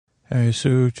All right, so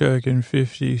we're talking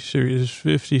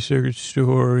 50-circuit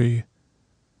story.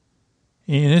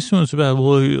 And this one's about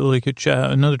like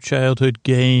another childhood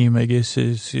game, I guess,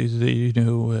 it's called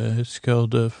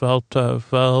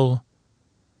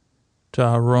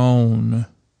Faltaron.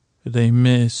 They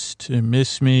missed.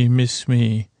 Miss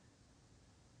me.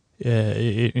 Yeah,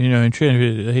 I'm trying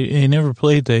to, I never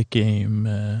played that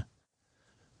game.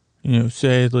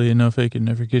 Sadly enough, I could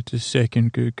never get to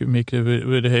second, could make it,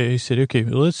 but I said, okay,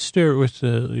 let's start with,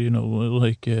 I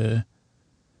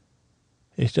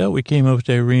thought we came up with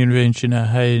that reinvention of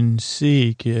hide and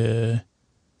seek.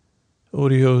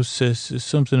 Audio says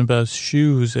something about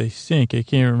shoes, I think. I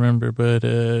can't remember, but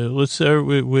let's start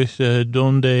with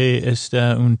Donde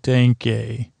está un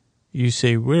tanque? You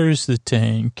say, where's the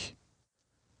tank?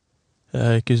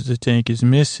 Because the tank is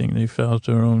missing. They found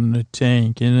their own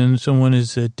tank. And then someone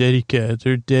is dedicated.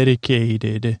 They're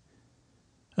dedicated.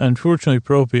 Unfortunately,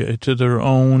 appropriate to their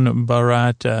own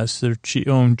baratas, their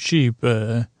own cheap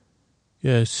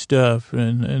stuff.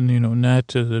 And not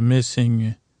to the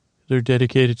missing. They're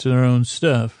dedicated to their own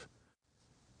stuff.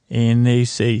 And they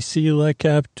say, si la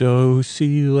capto.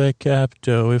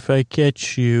 If I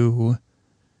catch you,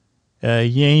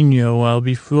 I'll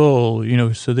be full.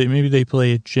 So maybe they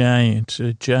play a giant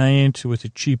with a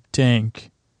cheap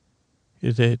tank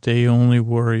that they only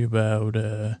worry about.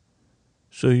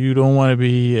 So you don't want to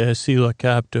be si la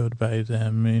captoed by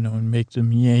them, and make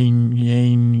them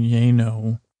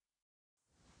yano.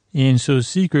 And so the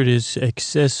secret is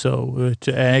accesso,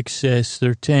 to access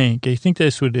their tank. I think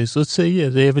that's what it is. Let's say, yeah,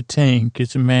 they have a tank.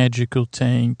 It's a magical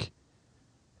tank.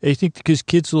 I think because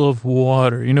kids love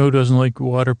water. Who doesn't like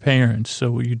water? Parents.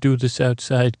 So you do this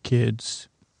outside, kids.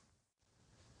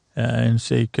 And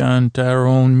say,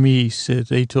 cantaron mis.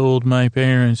 They told my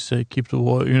parents to keep the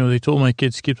water, they told my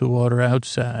kids to keep the water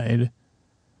outside.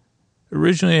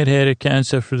 Originally, I'd had a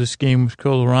concept for this game with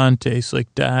colorantes,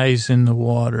 like dyes in the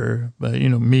water. But,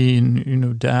 me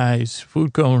and, dyes.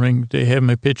 Food coloring, they have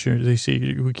my picture. They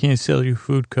say, we can't sell you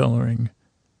food coloring.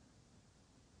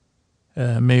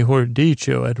 Mejor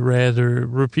dicho, I'd rather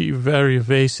varias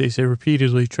veces, I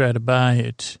repeatedly try to buy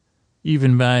it.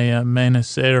 Even by a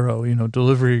menacero,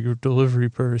 delivery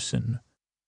person.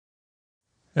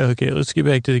 Okay, let's get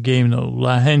back to the game, though.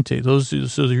 La gente,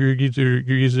 so you're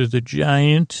either the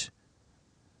giant...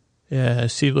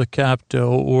 si la capto,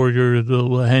 or you're the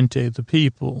la gente, the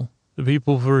people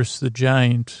versus the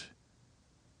giant.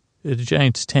 The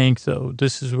giant's tank, though.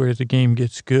 This is where the game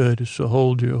gets good. So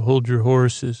hold your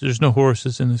horses. There's no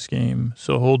horses in this game,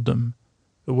 so hold them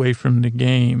away from the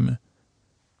game.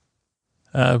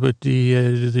 But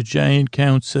the giant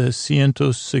counts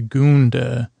cientos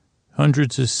segunda,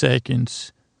 hundreds of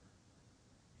seconds.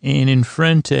 And in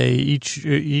frente,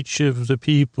 each of the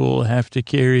people have to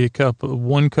carry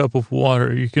one cup of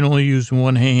water. You can only use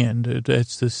one hand.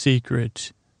 That's the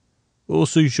secret.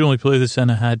 Also, you should only play this on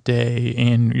a hot day,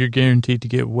 and you're guaranteed to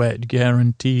get wet.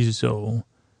 Garantizo.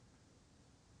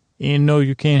 And no,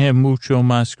 you can't have mucho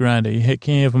más grande. You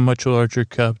can't have a much larger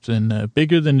cup than,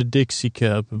 bigger than a Dixie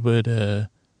cup, but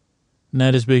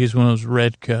not as big as one of those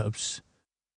red cups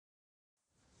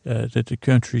that the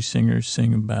country singers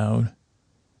sing about.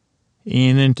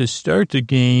 And then to start the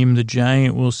game, the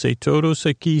giant will say, todos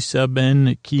aquí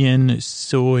saben quién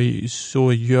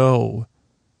soy yo.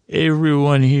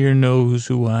 Everyone here knows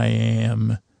who I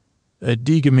am.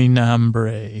 Diga mi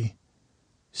nombre.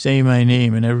 Say my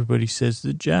name. And everybody says,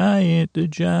 the giant,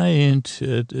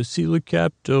 si la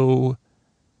capto.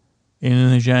 And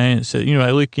then the giant says,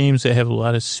 I like games that have a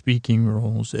lot of speaking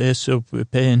roles. Eso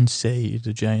pensé.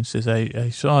 The giant says, I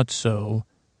thought so.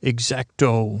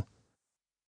 Exacto.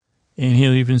 And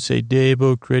he'll even say,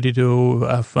 debo credito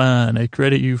afan. I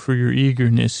credit you for your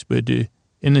eagerness. But,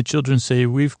 and the children say,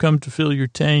 we've come to fill your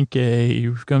tank,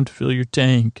 We've come to fill your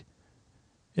tank.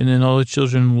 And then all the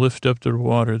children lift up their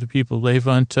water. The people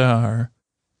levantar.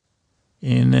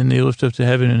 And then they lift up to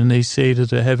heaven and they say to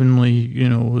the heavenly,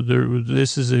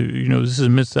 this is a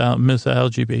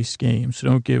mythology-based game. So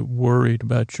don't get worried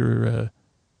about your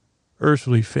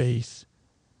earthly faith.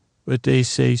 But they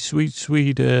say, sweet,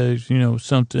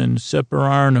 something,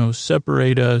 separarnos,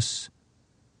 separate us.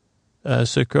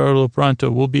 Sacarlo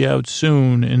pronto, we'll be out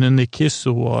soon. And then they kiss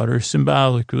the water,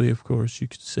 symbolically, of course, you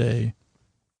could say.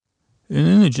 And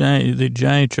then the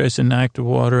giant tries to knock the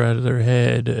water out of their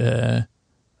head.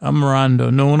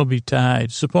 Amarando, no one will be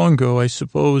tied. Supongo, I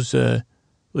suppose,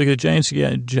 like the giant's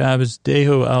job is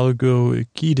dejo algo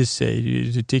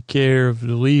quítese, to take care of,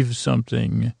 to leave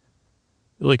something.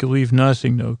 Like leave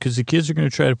nothing, though, because the kids are going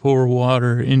to try to pour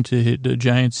water into the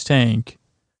giant's tank.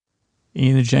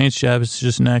 And the giant's job is to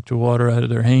just knock the water out of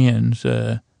their hands.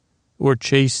 or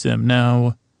chase them.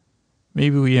 Now,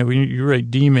 maybe you're right,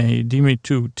 Dime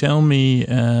too. Tell me,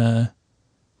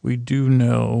 we do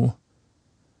know.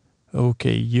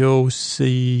 Okay, yo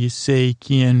sé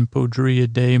quien podría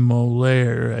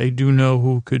demoler. I do know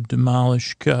who could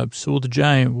demolish cups. Well, the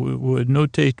giant would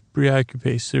notate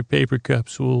preoccupace. Their paper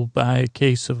cups. We'll buy a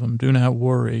case of them. Do not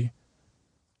worry.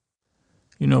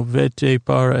 Vete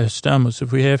para estamos.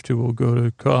 If we have to, we'll go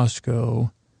to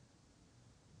Costco.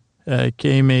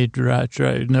 K-made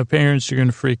now parents are going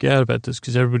to freak out about this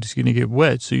because everybody's going to get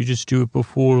wet. So you just do it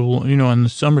before, in the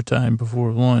summertime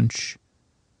before lunch.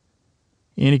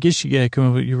 And I guess you got to come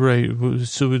up with, you're right.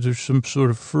 So there's some sort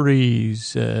of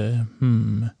freeze. Wait,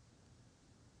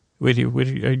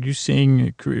 are you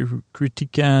saying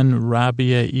critican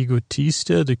rabia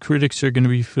egotista? The critics are going to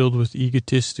be filled with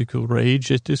egotistical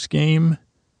rage at this game?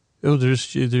 Oh,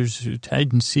 there's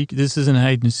hide and seek. This isn't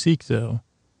hide and seek, though.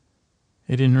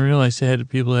 I didn't realize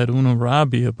people had una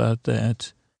rabia about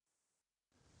that.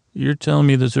 You're telling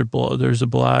me there's a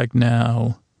blog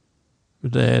now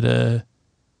that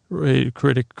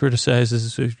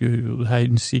criticizes hide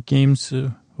and seek games.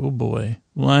 Oh boy,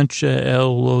 Lancha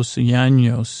el los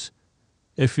Llanos.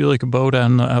 I feel like a boat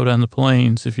out on the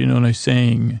plains. If you know what I'm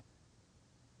saying,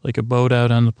 like a boat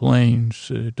out on the plains.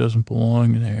 It doesn't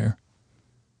belong there.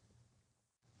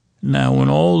 Now, when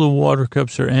all the water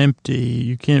cups are empty,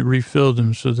 you can't refill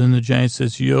them. So then the giant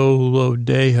says, "Yolo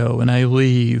dejo," and I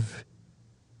leave.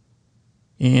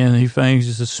 And he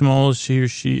finds the smallest, he or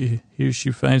she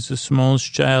finds the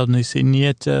smallest child, and they say,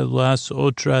 "Nieta las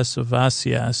otras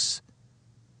vacias."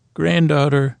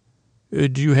 Granddaughter,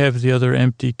 do you have the other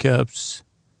empty cups?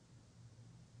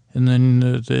 And then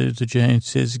the giant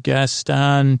says,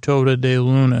 "Gastan toda de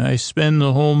luna." I spend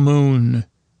the whole moon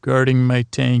guarding my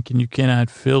tank, and you cannot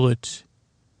fill it.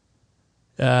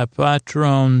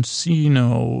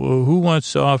 Patroncino, who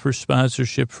wants to offer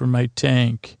sponsorship for my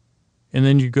tank? And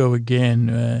then you go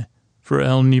again for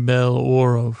El Nivel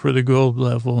Oro, for the gold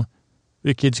level.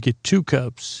 The kids get 2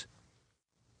 cups.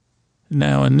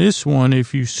 Now, in this one,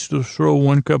 if you throw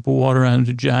 1 cup of water on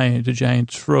the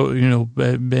giant's throw,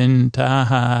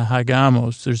 Bentaha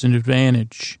Hagamos, there's an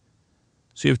advantage.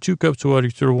 So you have 2 cups of water,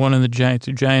 you throw 1 on the giant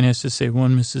has to say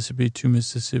 1 Mississippi, 2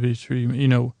 Mississippi,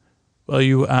 3, while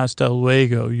you hasta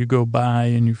luego, you go by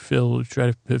and you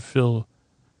try to fill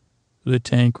the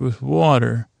tank with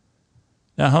water.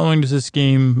 Now, how long does this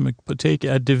game take?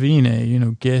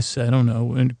 Adivine, guess, I don't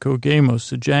know. And Kogamos,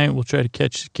 the giant will try to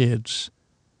catch the kids.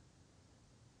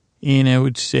 And I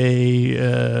would say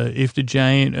if the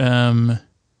giant,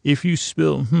 if you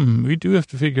spill, we do have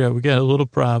to figure out, we got a little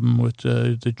problem with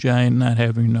the giant not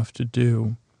having enough to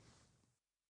do.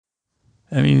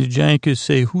 I mean, the giant could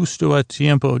say, justo a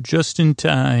tiempo, just in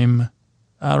time,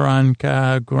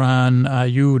 arranca gran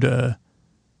ayuda.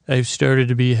 I've started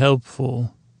to be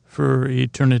helpful. For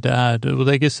eternidad. Well,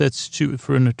 I guess that's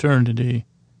for an eternity.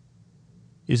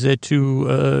 Is that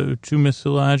too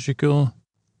mythological?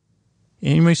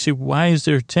 And you might say, why is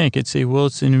there a tank? I'd say, well,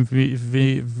 it's an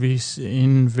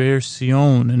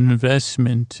inversión, an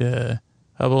investment.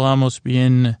 Hablamos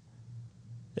bien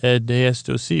de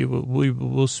esto. Sí,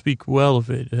 we'll speak well of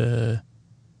it.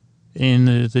 And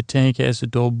the tank has a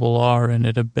double R and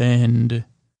at a bend.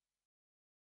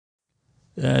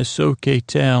 So que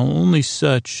tal, only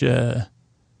such,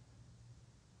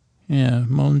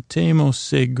 Montemo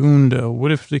Segundo.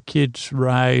 What if the kids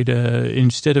ride,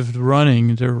 instead of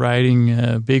running, they're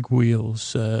riding big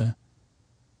wheels,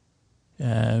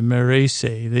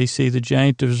 Merece. They say the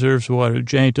giant deserves water. The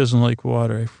giant doesn't like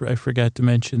water. I forgot to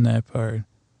mention that part.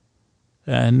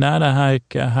 Nada ha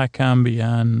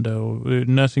cambiando.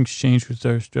 Nothing's changed with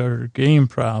our starter game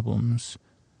problems.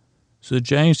 So the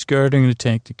giant's guarding the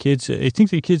tank. I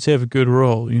think the kids have a good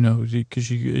role,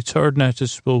 because it's hard not to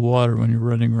spill water when you're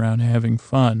running around having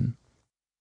fun.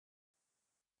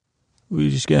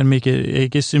 We just got to make it, I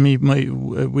guess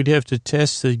we'd have to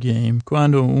test the game.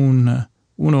 Cuando uno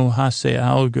hace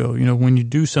algo, when you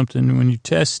do something, when you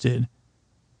test it,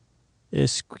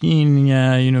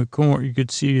 esquina, you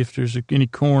could see if there's any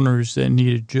corners that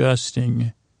need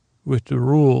adjusting with the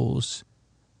rules.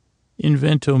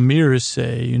 Invento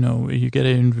mirase, you got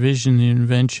to envision the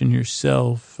invention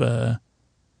yourself.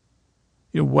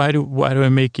 Why do I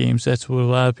make games? That's what a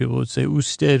lot of people would say.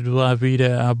 Usted la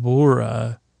vida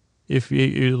aburra. If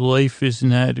life is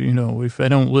not, if I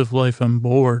don't live life, I'm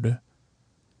bored.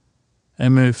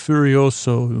 I'm a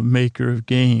furioso maker of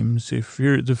games. The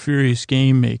Furious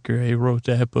Game Maker. I wrote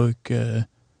that book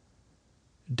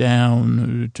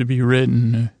down to be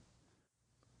written.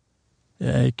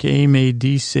 Que me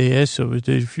dice eso?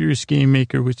 The furious game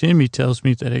maker within me tells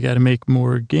me that I got to make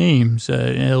more games.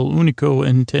 El único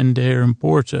entender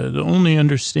importa. The only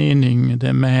understanding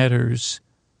that matters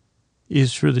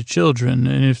is for the children.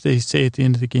 And if they say at the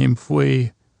end of the game,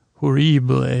 fue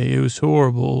horrible, it was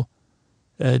horrible,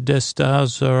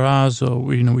 destazorazo,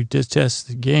 we detest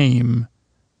the game,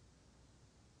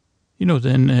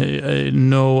 then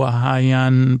no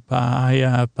hayan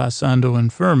pasando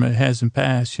enferma, it hasn't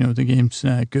passed, the game's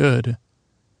not good.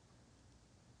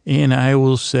 And I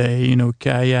will say,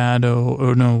 callado,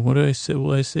 or no, what do I say?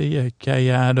 Will I say? Yeah,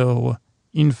 callado,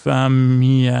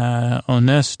 infamia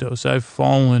honestos. I've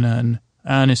fallen on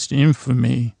honest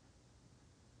infamy.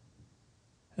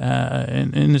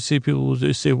 And they say, people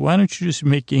will say, why don't you just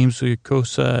make games like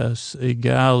Cosas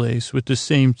Egales with the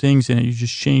same things in it? You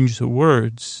just change the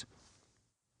words.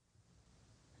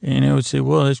 And I would say,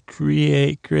 well, let's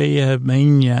crea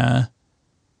maña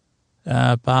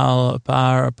para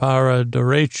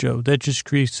derecho. That just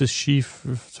creates a sheaf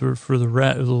for the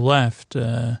left.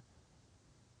 And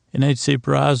I'd say,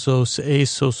 brazos,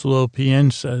 esos lo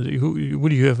piensa. What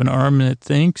do you have, an arm that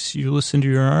thinks? You listen to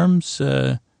your arms?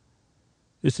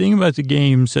 The thing about the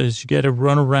games is you got to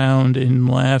run around and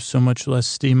laugh so much.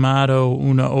 Lastimado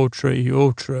una otra y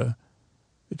otra.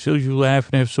 Until you laugh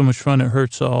and have so much fun, it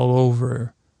hurts all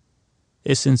over.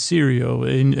 Es en serio.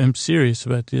 I'm serious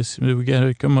about this. We got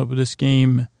to come up with this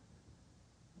game.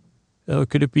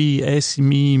 Could it be es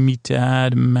mi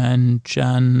mitad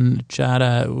manchada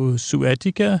su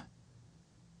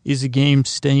Is a game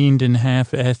stained in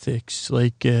half ethics,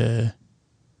 like maybe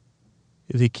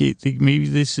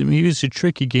it's a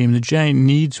tricky game. The giant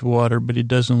needs water, but it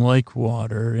doesn't like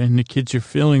water, and the kids are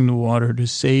filling the water to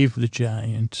save the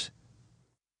giant.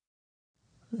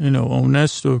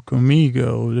 Honesto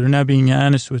conmigo. They're not being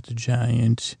honest with the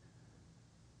giant.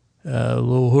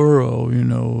 Lo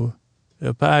juro,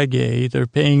 pague. They're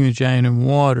paying the giant in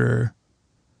water.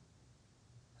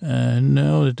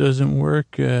 No, it doesn't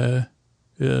work.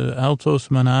 Altos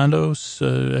Manados,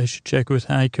 I should check with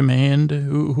High Command.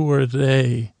 Who are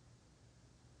they?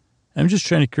 I'm just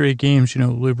trying to create games,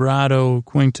 Librado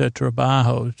Quinta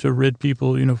Trabajo, to rid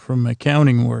people, from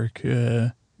accounting work.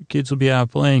 Kids will be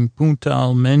out playing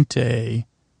puntualmente,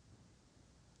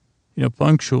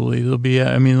 punctually. They'll be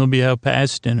out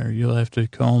past dinner. You'll have to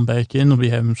call them back in. They'll be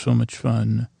having so much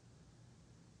fun.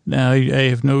 Now, I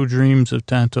have no dreams of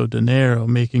tanto dinero,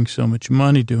 making so much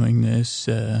money doing this.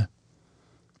 And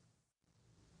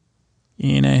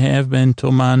I have been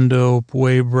tomando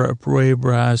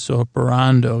pruebas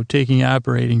operando, taking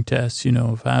operating tests,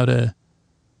 of how to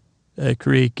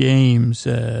create games.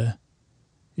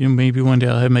 Maybe one day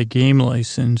I'll have my game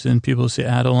license and people say,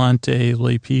 adelante,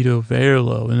 lepido,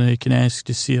 verlo, and they can ask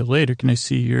to see it later. Can I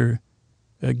see your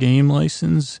game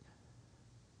license?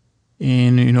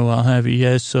 And, I'll have a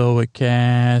yeso, a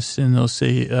cast, and they'll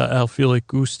say, I'll feel like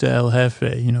gusta el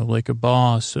jefe, like a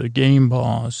boss, a game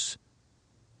boss.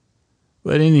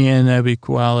 But in the end, that'll be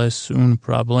cuál es un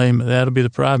problema. That'll be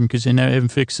the problem because they haven't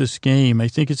fixed this game. I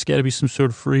think it's got to be some sort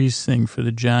of freeze thing for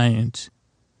the giant.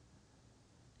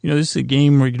 This is a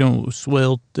game where you don't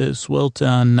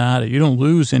suelta nada. You don't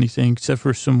lose anything except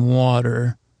for some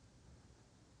water.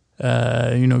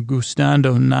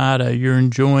 Gustando nada. You're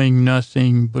enjoying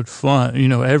nothing but fun,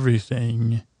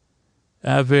 everything.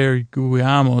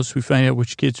 Averiguamos. We find out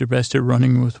which kids are best at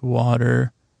running with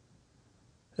water.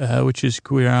 Which is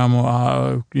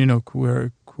queramos,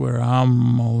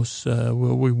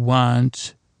 what we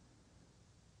want.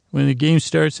 When the game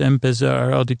starts,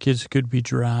 empezar, all the kids could be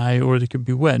dry or they could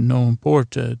be wet. No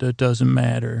importa. That doesn't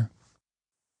matter.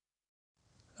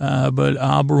 But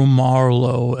abro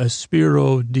marlo,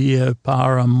 aspiro dia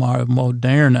para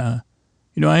moderna.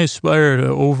 I aspire to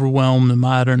overwhelm the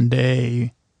modern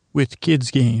day with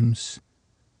kids' games.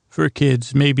 For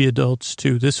kids, maybe adults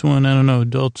too. This one, I don't know,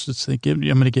 adults, it's like, I'm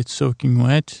going to get soaking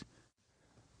wet.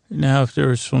 Now, if there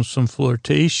was some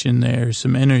flirtation there,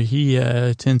 some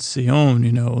energía, tensión,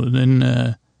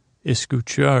 then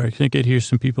escuchar. I think I'd hear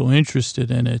some people interested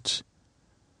in it.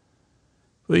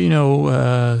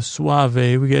 But,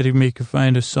 suave, we got to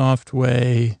find a soft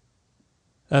way.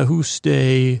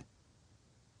 Ajuste,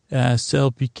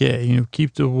 salpique,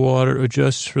 keep the water,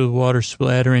 adjust for the water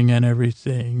splattering on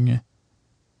everything.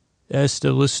 Esta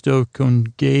listo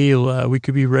con gala. We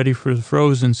could be ready for the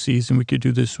frozen season. We could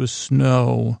do this with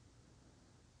snow.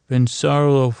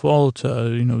 Pensarlo falta.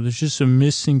 There's just a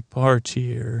missing part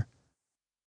here.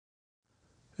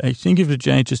 I think if the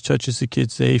giant just touches the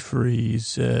kids, they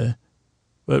freeze.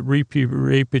 But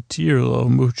repetirlo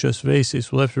muchas veces.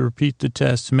 We'll have to repeat the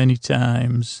test many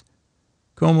times.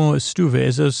 como estuve,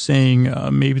 as I was saying,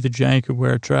 maybe the giant could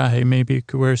wear a traje, maybe it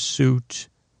could wear a suit.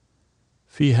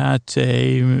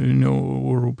 Fíjate,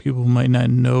 or people might not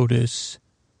notice.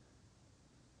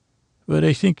 But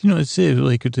I think, that's it.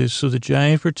 Like, so the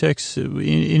giant protects, and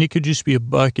it could just be a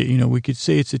bucket. We could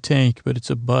say it's a tank, but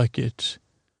it's a bucket.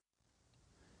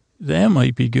 That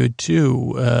might be good,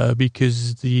 too,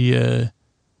 because the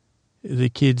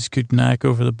kids could knock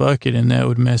over the bucket, and that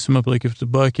would mess them up. Like, if the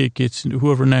bucket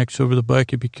whoever knocks over the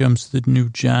bucket becomes the new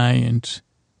giant.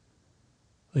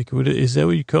 Like, is that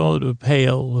what you call it? A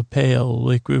pail,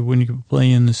 like when you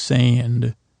play in the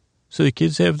sand. So the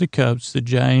kids have the cups, the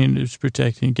giant is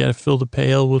protecting. You got to fill the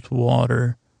pail with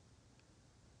water.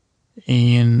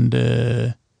 And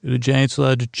the giant's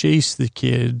allowed to chase the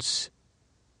kids.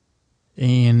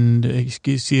 And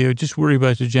see, I just worry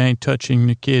about the giant touching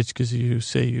the kids because you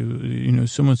say,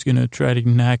 someone's going to try to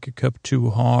knock a cup too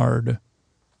hard.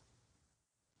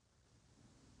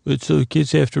 But so the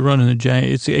kids have to run in the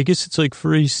giant. I guess it's like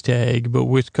freeze tag, but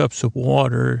with cups of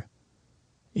water.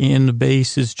 And the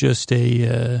base is just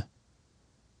they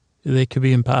could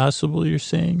be impossible, you're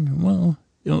saying? Well,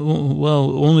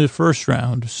 only the first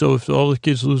round. So if all the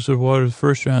kids lose their water the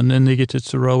first round, then they get to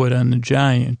throw it on the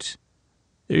giant.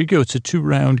 There you go. It's a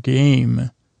 2-round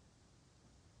game.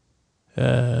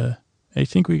 I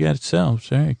think we got it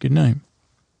solved. All right, good night.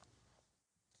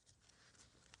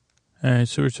 All right,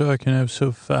 so we're talking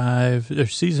episode 5, or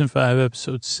season 5,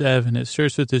 episode 7. It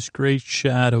starts with this great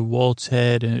shot of Walt's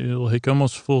head, and it'll like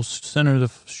almost full center of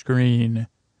the screen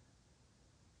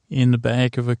in the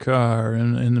back of a car,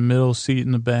 in the middle seat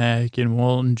in the back, and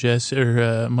Walt and Jesse,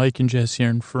 or Mike and Jesse are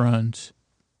in front.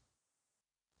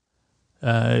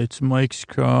 It's Mike's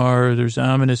car. There's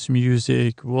ominous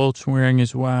music. Walt's wearing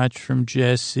his watch from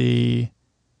Jesse.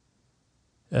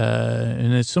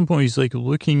 And at some point he's like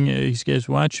looking, he's got his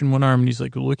watch in one arm and he's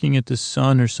like looking at the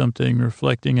sun or something,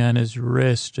 reflecting on his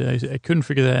wrist. I couldn't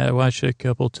figure that out. I watched it a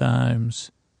couple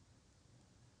times.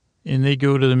 And they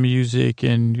go to the music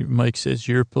and Mike says,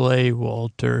 "Your play,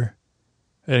 Walter."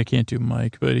 I can't do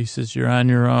Mike, but he says, "You're on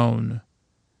your own."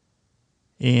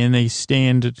 And they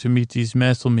stand to meet these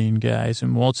methylamine guys,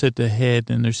 and Walt's at the head,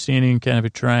 and they're standing in kind of a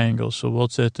triangle. So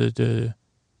Walt's at the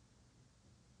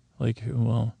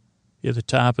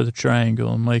top of the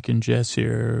triangle, and Mike and Jesse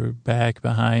are back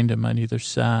behind him on either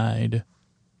side.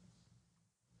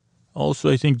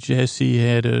 Also, I think Jesse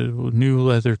had a new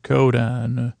leather coat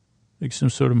on, like some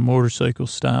sort of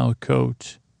motorcycle-style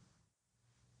coat.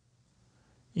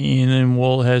 And then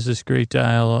Walt has this great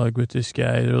dialogue with this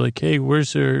guy. They're like, "Hey,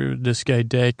 where's this guy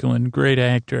Declan? Great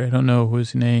actor. I don't know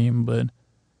his name, but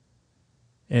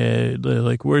they're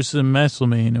like, where's the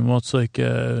methylamine?" And Walt's like,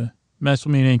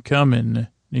 "Methylamine ain't coming." And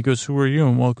he goes, "Who are you?"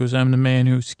 And Walt goes, "I'm the man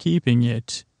who's keeping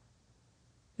it."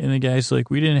 And the guy's like,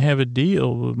 "We didn't have a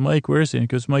deal. Mike, where's it?" And he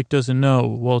goes, "Mike doesn't know."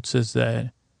 Walt says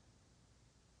that.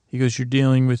 He goes, "You're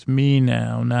dealing with me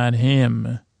now, not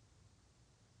him."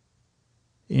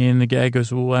 And the guy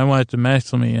goes, "Well, I want the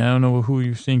methylamine. I don't know who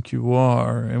you think you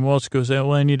are." And Walt goes,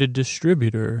 "Well, I need a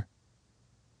distributor."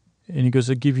 And he goes,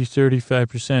 "I'll give you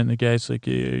 35%. And the guy's like,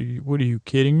 "What, are you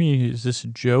kidding me? Is this a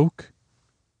joke?"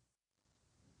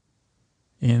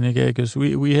 And the guy goes,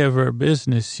 we have our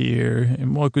business here."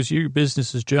 And Walt goes, "Your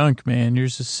business is junk, man.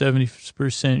 Yours is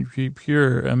 70%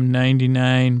 pure. I'm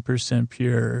 99%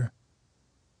 pure."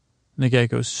 And the guy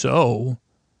goes, "So?"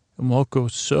 And Walt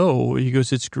goes, "So?" He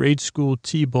goes, "It's grade school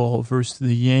T-ball versus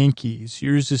the Yankees.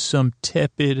 Yours is some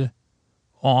tepid,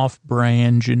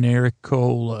 off-brand, generic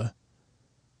cola.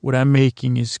 What I'm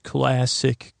making is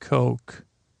classic Coke."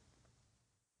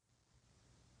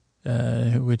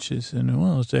 Which is,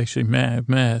 it's actually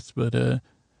math, but, and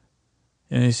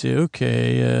they say,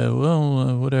 "Okay,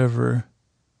 whatever."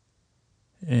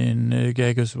 And the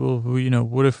guy goes, "Well,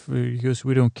 what if," he goes,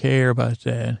 "we don't care about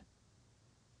that."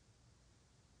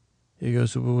 He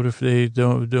goes, "Well, what if they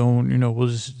don't, there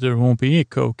won't be any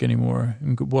Coke anymore?"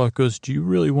 And Walt goes, "Do you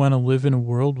really want to live in a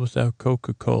world without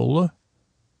Coca-Cola?"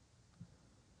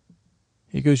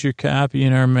 He goes, "You're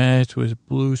copying our math with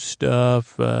blue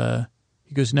stuff."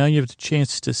 He goes, "Now you have the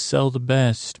chance to sell the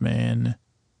best, man."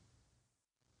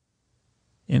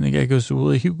 And the guy goes,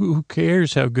 "Well, who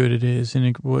cares how good it is?"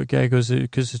 And the guy goes,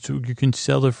 "Because you can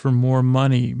sell it for more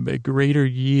money, but greater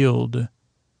yield."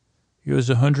 He goes,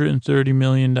 $130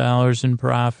 million in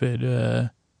profit.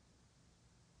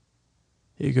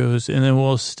 He goes, and then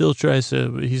Walt still tries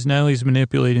to, he's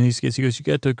manipulating these kids. He goes, "You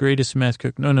got the greatest meth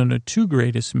cook." No, 2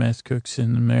 greatest meth cooks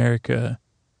in America.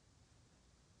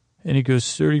 And he goes,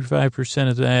 35%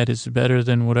 of that is better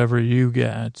than whatever you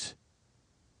got.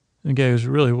 And the guy goes,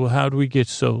 really? Well, how do we get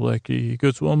so lucky? He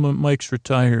goes, well, Mike's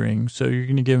retiring, so you're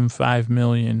going to give him $5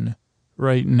 million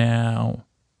right now.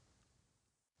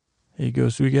 He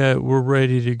goes, we're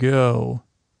ready to go.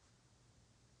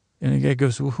 And the guy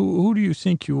goes, well, who do you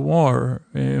think you are?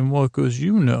 And Walt goes,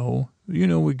 you know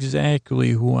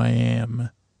exactly who I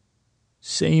am.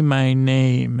 Say my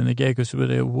name. And the guy goes, but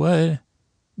what?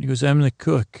 He goes, I'm the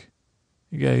cook.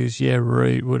 The guy goes, yeah,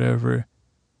 right, whatever.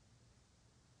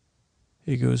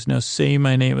 He goes, now say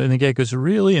my name. And the guy goes,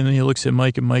 really? And then he looks at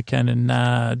Mike, and Mike kind of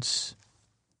nods.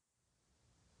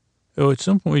 Oh, at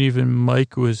some point, even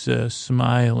Mike was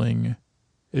smiling.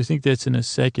 I think that's in a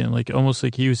second, like almost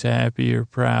like he was happy or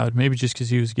proud, maybe just because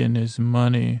he was getting his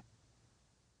money.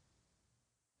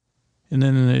 And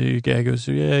then the guy goes,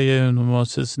 yeah, and Walt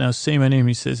says, now say my name.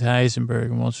 He says Heisenberg,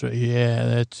 and Walt's right,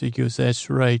 yeah, he goes, that's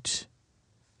right.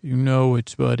 You know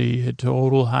it, buddy, a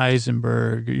total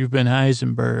Heisenberg. You've been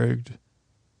Heisenberged.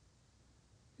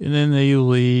 And then they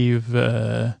leave.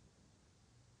 The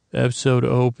episode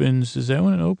opens. Is that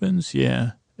when it opens?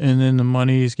 Yeah. And then the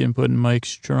money is getting put in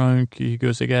Mike's trunk. He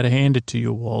goes, I got to hand it to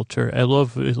you, Walter. I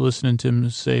love listening to him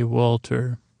say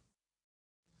Walter.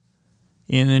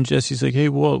 And then Jesse's like, hey,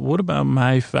 Walt, what about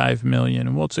my $5 million?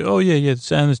 And Walt's like, oh, yeah,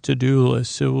 it's on the to-do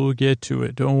list, so we'll get to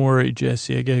it. Don't worry,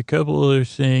 Jesse. I got a couple other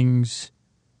things.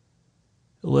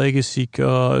 Legacy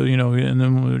cost, and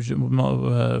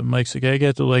then Mike's like, I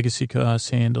got the legacy costs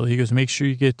handled. He goes, make sure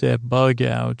you get that bug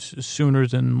out sooner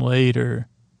than later.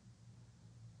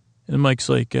 And Mike's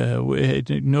like,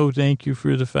 no, thank you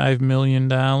for the $5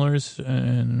 million.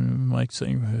 And Mike's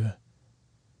saying,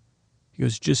 he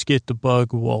goes, just get the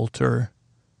bug, Walter.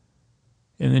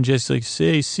 And then Jesse's like,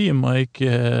 see you, Mike.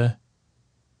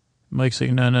 Mike's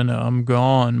like, no, I'm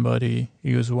gone, buddy.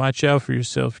 He goes, watch out for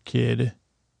yourself, kid.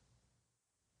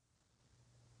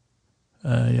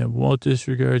 Walt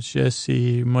disregards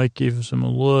Jesse. Mike gives him a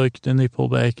look. Then they pull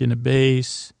back into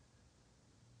base.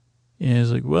 And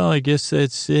he's like, well, I guess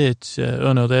that's it.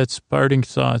 Oh, no, that's parting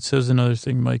thoughts. That was another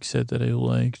thing Mike said that I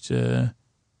liked.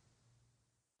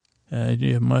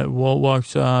 Walt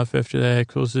walks off after that,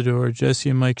 closes the door. Jesse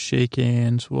and Mike shake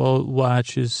hands. Walt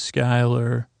watches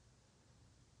Skylar.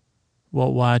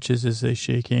 Walt watches as they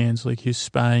shake hands like he's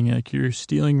spying, like, you're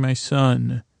stealing my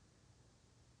son.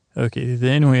 Okay,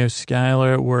 then we have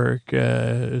Skylar at work,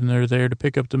 and they're there to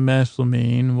pick up the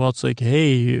methylamine. Walt's like,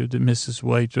 hey, Mrs.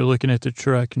 White, they're looking at the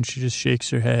truck, and she just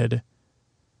shakes her head.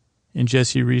 And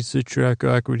Jesse reads the truck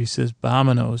awkward. He says,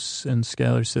 Vamonos, and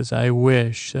Skylar says, I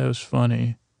wish. That was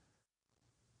funny.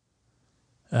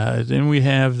 Then we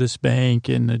have this bank,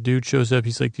 and the dude shows up.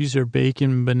 He's like, these are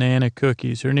bacon banana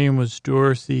cookies. Her name was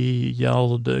Dorothy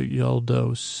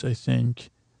Yaldos, I think.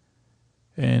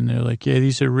 And they're like, yeah,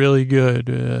 these are really good.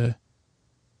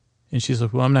 And she's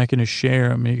like, well, I'm not going to share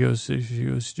them. She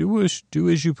goes, do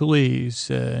as you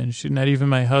please. And she's not even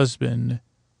my husband.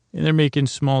 And they're making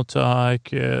small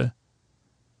talk, kind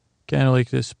of like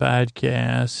this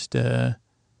podcast.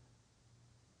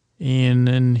 And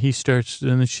then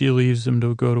then she leaves him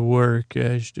to go to work.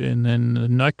 And then the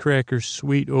Nutcracker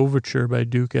Suite Overture by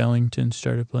Duke Ellington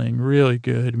started playing. Really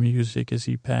good music as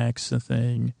he packs the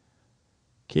thing.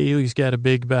 Kaylee's got a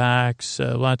big box,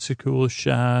 lots of cool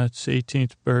shots,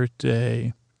 18th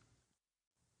birthday.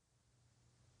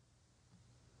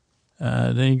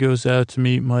 Then he goes out to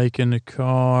meet Mike in the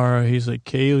car. He's like,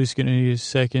 Kaylee's going to need a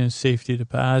second safety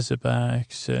deposit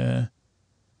box. And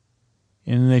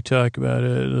then they talk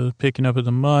about picking up of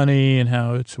the money and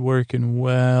how it's working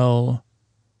well.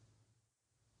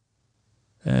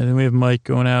 And then we have Mike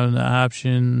going out in the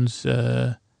options.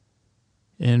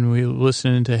 And we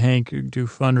listening to Hank do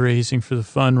fundraising for the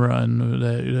fun run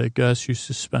that Gus used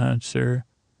to sponsor.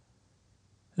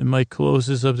 And Mike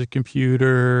closes up the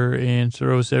computer and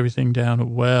throws everything down a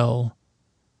well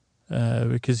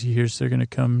because he hears they're going to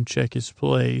come check his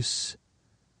place.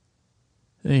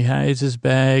 And he hides his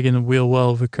bag in the wheel well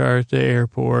of a car at the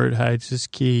airport, hides his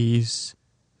keys.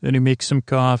 Then he makes some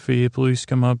coffee. The police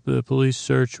come up. The police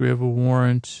search. We have a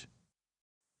warrant.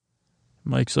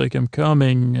 Mike's like, I'm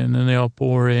coming, and then they all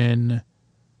pour in.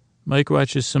 Mike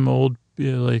watches some old,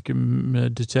 a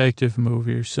detective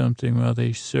movie or something while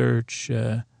they search.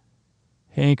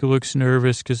 Hank looks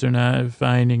nervous because they're not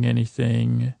finding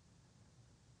anything.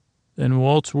 Then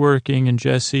Walt's working, and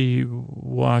Jesse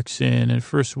walks in. At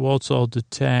first, Walt's all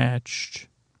detached.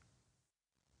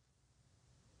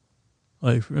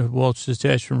 Like, Walt's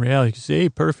detached from reality. He says, hey,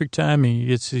 perfect timing. He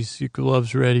gets his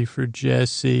gloves ready for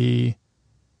Jesse.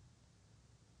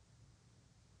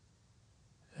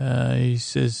 He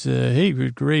says, hey,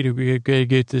 great, we got to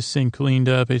get this thing cleaned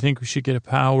up. I think we should get a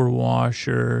power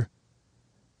washer.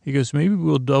 He goes, maybe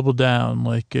we'll double down.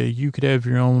 Like, you could have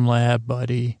your own lab,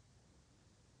 buddy.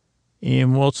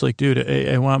 And Walt's like, dude,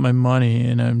 I want my money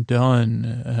and I'm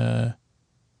done.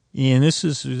 And this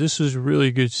is a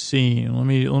really good scene. Let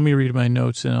me read my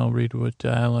notes and I'll read what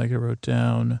dialogue I wrote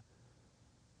down.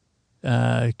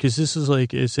 Because this is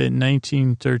like, it's at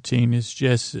 1913. It's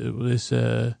just this.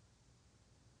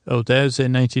 Oh, that was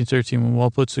at 1913 when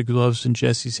Walt puts the gloves in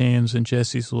Jesse's hands and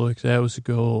Jesse's look. That was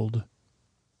gold.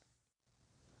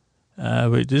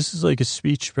 But this is like a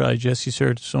speech probably Jesse's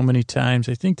heard so many times.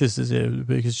 I think this is it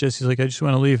because Jesse's like, I just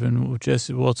want to leave. And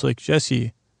Walt's like,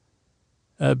 Jesse,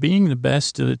 being the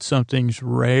best at something's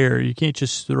rare. You can't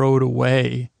just throw it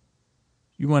away.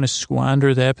 You want to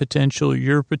squander that potential,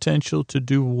 your potential to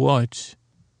do what?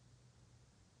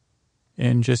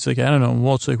 And Jesse's like, I don't know. And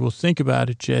Walt's like, well, think about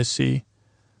it, Jesse.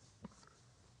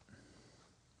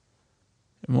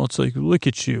 And Walt's like, look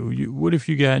at you. What have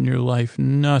you got in your life?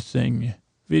 Nothing.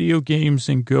 Video games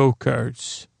and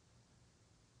go-karts.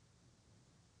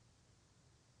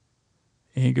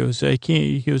 And he goes, I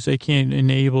can't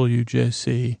enable you,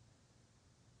 Jesse.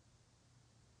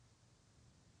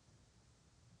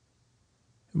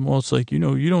 And Walt's like, you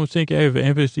don't think I have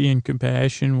empathy and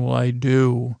compassion? Well, I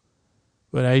do.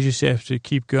 But I just have to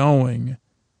keep going.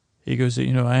 He goes,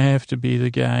 I have to be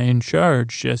the guy in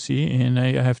charge, Jesse, and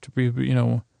I have to be,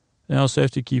 I also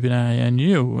have to keep an eye on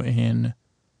you, and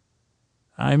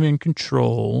I'm in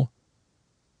control,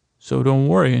 so don't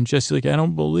worry. And Jesse's like, I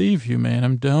don't believe you, man.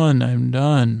 I'm done.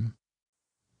 And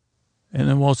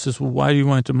then Walt says, well, why do you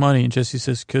want the money? And Jesse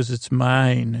says, because it's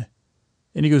mine.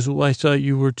 And he goes, well, I thought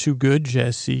you were too good,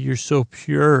 Jesse. You're so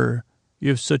pure. You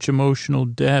have such emotional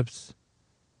depth.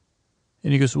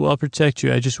 And he goes, well, I'll protect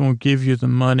you. I just won't give you the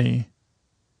money.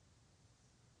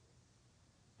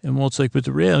 And Walt's like, but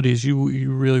the reality is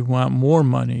you really want more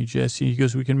money, Jesse. He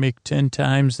goes, we can make 10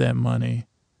 times that money.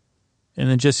 And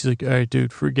then Jesse's like, all right,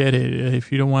 dude, forget it.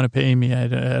 If you don't want to pay me, I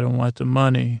don't want the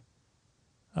money.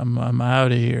 I'm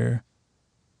out of here.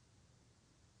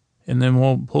 And then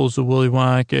Walt pulls the Willy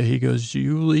Wonka. He goes,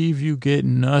 you leave, you get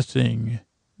nothing.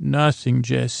 Nothing,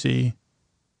 Jesse.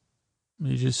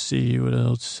 Let me just see what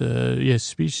else.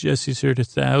 Speech Jesse's heard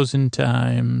 1,000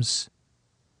 times.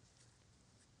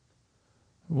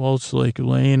 Walt's like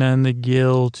laying on the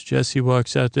guilt. Jesse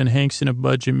walks out. Then Hank's in a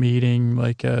budget meeting,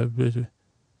 but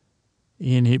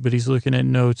he's looking at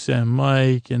notes on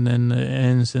Mike, and then it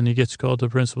ends, and he gets called to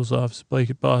the principal's office.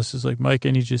 Boss is like, Mike,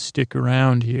 I need you to stick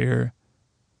around here.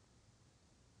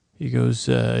 He goes,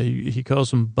 he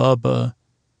calls him Bubba.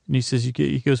 And he says,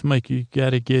 he goes, Mike, you got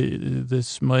to get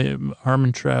this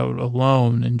Harmontrout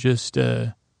alone and just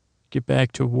get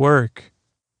back to work.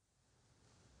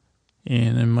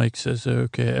 And then Mike says,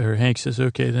 okay, or Hank says,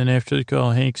 okay. Then after the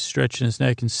call, Hank's stretching his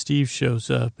neck and Steve shows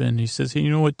up and he says, hey, you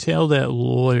know what? Tell that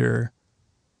lawyer.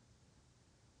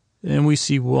 Then we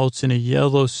see Walt's in a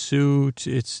yellow suit.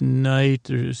 It's night.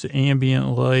 There's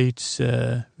ambient lights,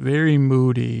 very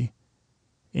moody.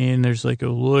 And there's like a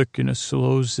look and a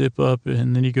slow zip up,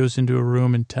 and then he goes into a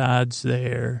room, and Todd's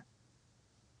there.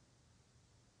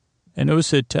 I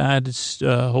notice that Todd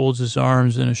holds his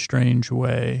arms in a strange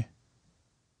way.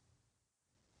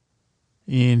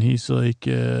 And he's like,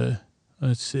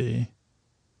 let's see.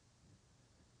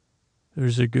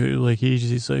 There's a good, like,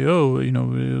 he's like, oh,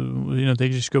 they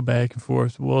just go back and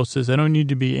forth. Walt says, I don't need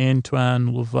to be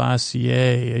Antoine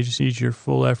Lavoisier. I just need your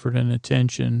full effort and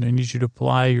attention. I need you to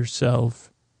apply yourself.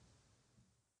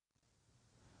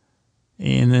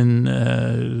 And then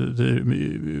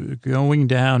the going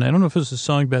down, I don't know if it was a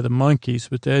song by the Monkees,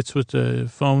 but that's what the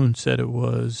phone said it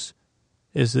was,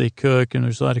 as they cook. And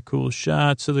there's a lot of cool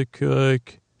shots of the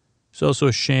cook. There's also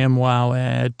a ShamWow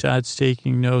ad. Todd's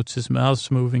taking notes. His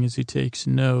mouth's moving as he takes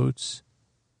notes.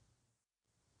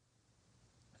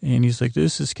 And he's like,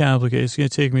 this is complicated. It's going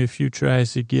to take me a few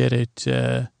tries to get it.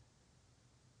 And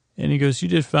he goes, you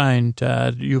did fine,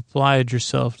 Todd. You applied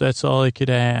yourself. That's all I could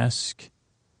ask.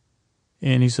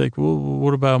 And he's like, well,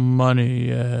 what about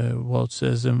money? Walt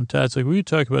says, and Todd's like, we'll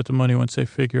talk about the money once I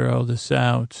figure all this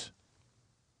out.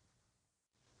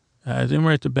 Then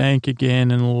we're at the bank again,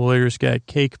 and the lawyer's got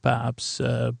cake pops.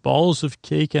 Balls of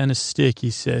cake on a stick, he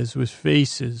says, with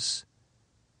faces.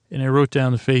 And I wrote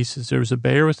down the faces. There was a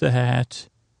bear with a hat,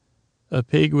 a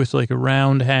pig with like a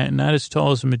round hat, not as tall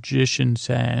as a magician's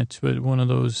hat, but one of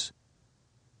those,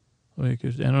 like, I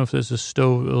don't know if there's a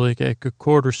stove, like a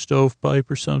quarter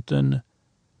stovepipe or something.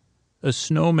 A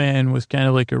snowman with kind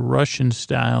of like a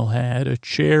Russian-style hat, a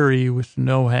cherry with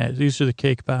no hat. These are the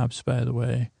Cake Pops, by the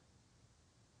way.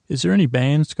 Is there any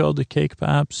bands called the Cake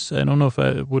Pops? I don't know if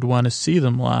I would want to see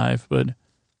them live, but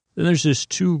Then there's just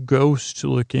two ghosts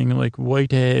looking like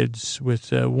white heads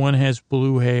with one has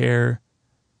blue hair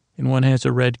and one has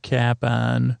a red cap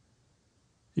on.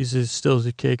 These are still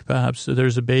the cake pops. So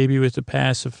there's a baby with a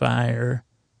pacifier.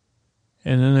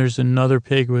 And then there's another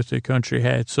pig with a country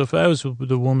hat. So if I was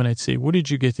the woman, I'd say, what did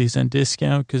you get these on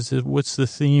discount? Because what's the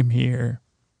theme here?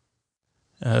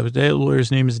 But that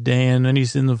lawyer's name is Dan. Then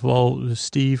he's in the vault.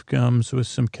 Steve comes with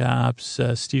some cops.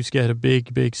 Steve's got a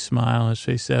big, big smile on his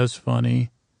face. That was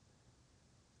funny.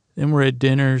 Then we're at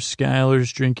dinner.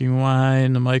 Skylar's drinking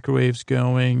wine. The microwave's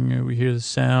going. We hear the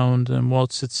sound. And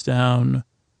Walt sits down,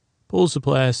 pulls the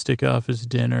plastic off his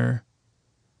dinner.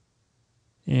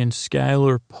 And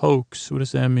Skylar pokes. What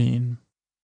does that mean?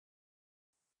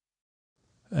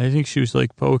 I think she was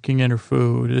like poking at her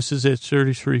food. This is at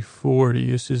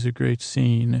 3340. This is a great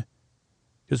scene.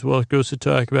 Because Walt goes to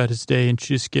talk about his day and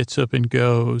she just gets up and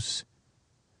goes.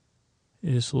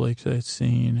 I just like that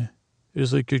scene.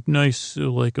 There's like a nice,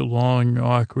 like a long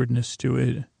awkwardness to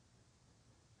it.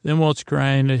 Then Walt's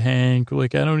crying to Hank,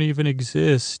 like, I don't even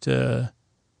exist. And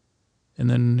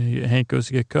then Hank goes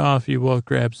to get coffee. Walt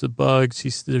grabs the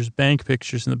bugs. There's bank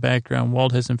pictures in the background.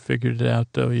 Walt hasn't figured it out,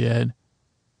 though, yet.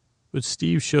 But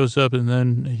Steve shows up, and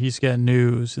then he's got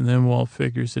news, and then Walt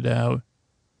figures it out.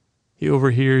 He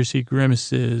overhears, he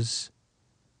grimaces.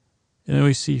 And then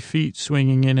we see feet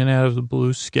swinging in and out of the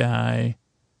blue sky.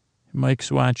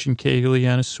 Mike's watching Kaylee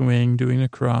on a swing, doing the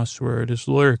crossword. His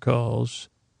lawyer calls.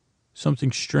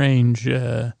 Something strange,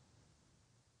 because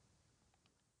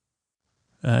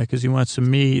he wants to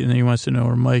meet, and then he wants to know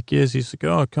where Mike is. He's like,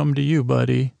 oh, I'll come to you,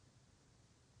 buddy.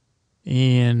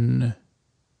 And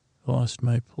lost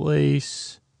my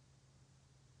place.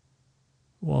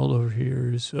 Walt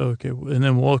overhears. Okay, and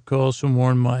then Walt calls to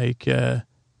warn Mike.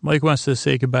 Mike wants to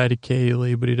say goodbye to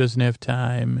Kaylee, but he doesn't have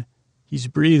time. He's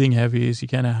breathing heavy as he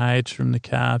kind of hides from the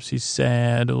cops. He's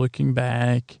sad, looking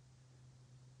back.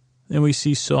 Then we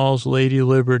see Saul's Lady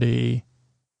Liberty.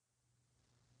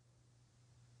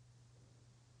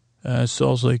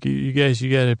 Saul's like, you guys,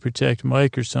 you got to protect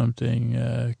Mike or something,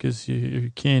 because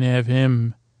you can't have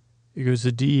him. He goes,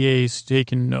 the DA's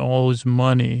taking all his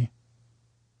money.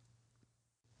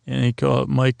 And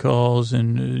Mike calls,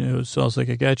 and Saul's like,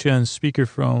 I got you on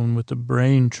speakerphone with the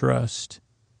Brain Trust.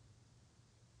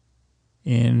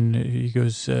 And he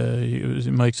goes,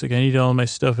 Mike's like, I need all my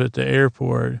stuff at the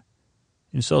airport.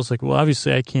 And Saul's like, well,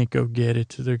 obviously I can't go get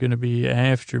it. They're going to be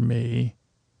after me.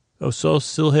 Oh, Saul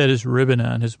still had his ribbon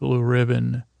on, his blue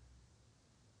ribbon.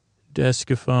 Desk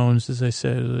of phones, as I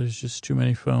said, there's just too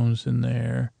many phones in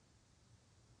there.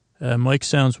 Mike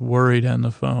sounds worried on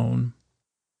the phone.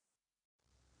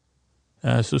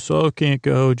 So Saul can't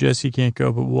go, Jesse can't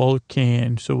go, but Walt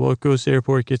can. So Walt goes to the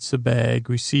airport, gets the bag.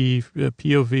 We see a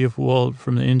POV of Walt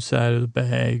from the inside of the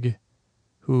bag,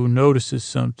 who notices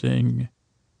something.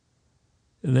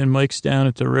 And then Mike's down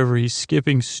at the river. He's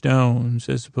skipping stones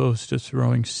as opposed to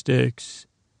throwing sticks.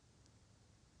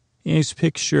 And he's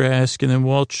picturesque, and then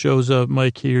Walt shows up.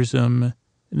 Mike hears him.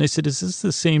 And they said, is this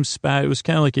the same spot? It was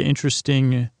kind of like an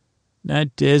interesting,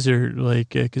 not desert, like,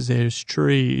 because there's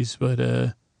trees, but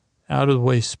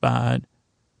out-of-the-way spot.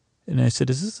 And I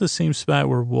said, is this the same spot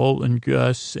where Walt and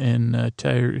Gus and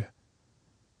Tyre,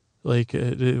 like,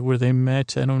 where they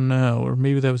met? I don't know. Or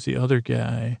maybe that was the other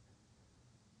guy.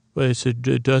 But it's a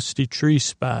dusty tree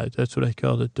spot. That's what I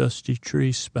call it, a dusty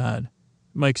tree spot.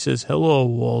 Mike says, hello,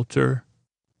 Walter.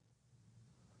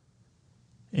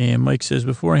 And Mike says,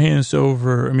 before I hand this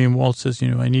over, Walt says,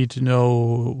 I need to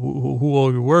know who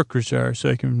all your workers are so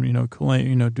I can,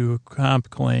 claim, do a comp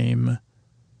claim.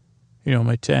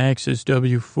 My taxes,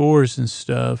 W-4s and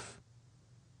stuff.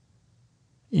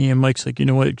 And Mike's like, you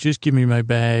know what, just give me my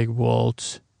bag,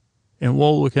 Walt. And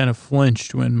Walt kind of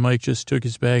flinched when Mike just took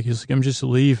his bag. He's like, I'm just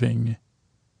leaving.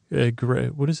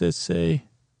 What does that say?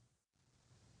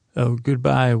 Oh,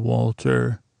 goodbye,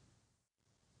 Walter.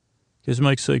 Because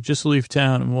Mike's like, just leave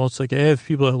town. And Walt's like, I have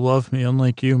people that love me,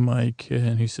 unlike you, Mike.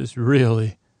 And he says,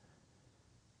 really?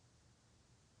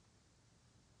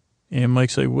 And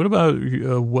Mike's like, what about,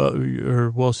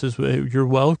 Walt says, you're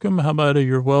welcome? How about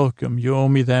you're welcome? You owe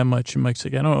me that much. And Mike's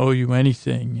like, I don't owe you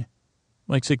anything.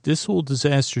 Mike's like, this whole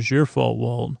disaster's your fault,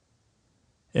 Walt.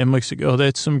 And Mike's like, oh,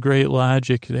 that's some great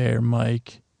logic there,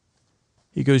 Mike.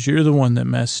 He goes, you're the one that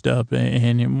messed up.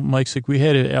 And Mike's like, we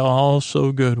had it all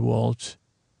so good, Walt.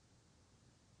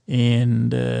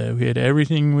 And we had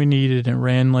everything we needed and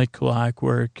ran like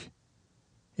clockwork.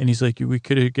 And he's like, we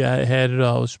could have had it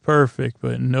all. It was perfect.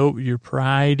 But nope, your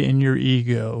pride and your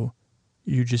ego.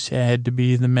 You just had to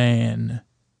be the man.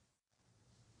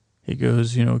 He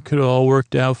goes, it could have all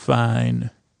worked out fine.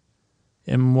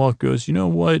 And Walt goes, you know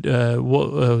what?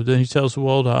 Then he tells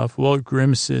Walt off. Walt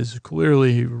grimaces,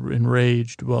 clearly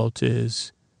enraged, Walt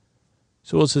is.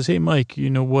 So Walt says, hey, Mike, you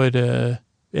know what? Hey,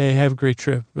 have a great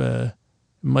trip.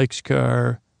 Mike's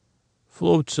car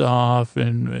floats off,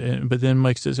 but then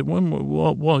Mike says,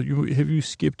 Walt, have you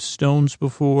skipped stones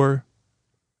before?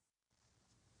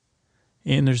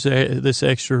 And there's this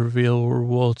extra reveal where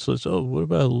Walt says, oh, what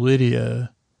about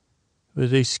Lydia? But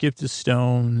they skipped the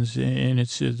stones, and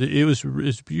it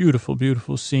was beautiful,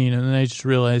 beautiful scene. And then I just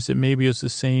realized that maybe it was the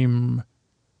same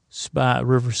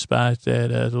river spot that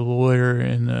the lawyer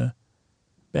and the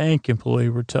bank employee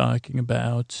were talking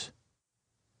about.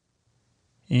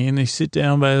 And they sit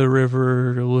down by the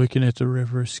river, looking at the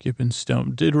river, skipping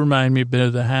stone. Did remind me a bit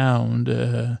of the Hound,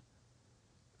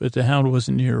 but the Hound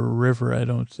wasn't near a river, I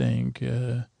don't think.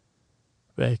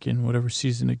 Back in whatever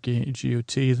season of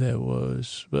GOT that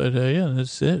was. But, yeah,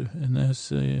 that's it. And that's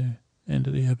the end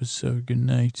of the episode. Good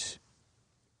night.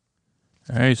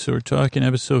 All right, so we're talking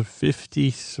episode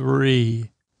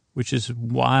 53, which is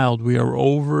wild. We are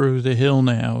over the hill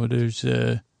now. There's,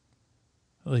 I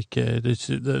can't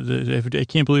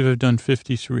believe I've done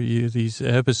 53 of these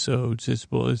episodes.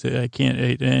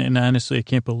 And honestly, I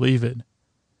can't believe it.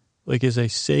 Like, as I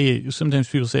say it, sometimes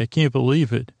people say, I can't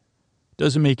believe it.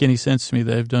 Doesn't make any sense to me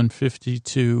that I've done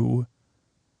 52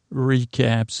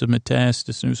 recaps of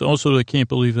Metastasnooze. Also, I can't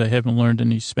believe that I haven't learned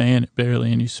any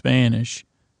barely any Spanish.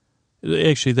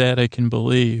 Actually, that I can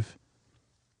believe.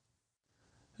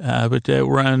 But that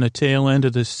we're on the tail end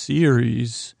of the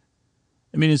series.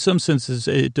 I mean, in some senses,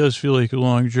 it does feel like a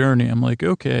long journey. I'm like,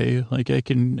 okay, like I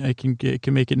can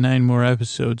make it 9 more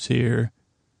episodes here.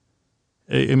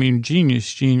 I mean,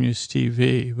 genius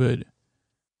TV, but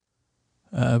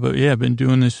yeah, I've been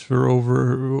doing this for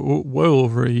well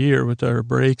over a year with our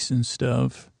breaks and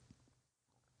stuff.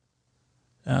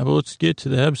 But let's get to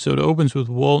the episode. It opens with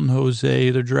Walt and Jose.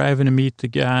 They're driving to meet the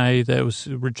guy that was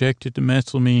rejected to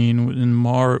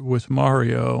methylamine with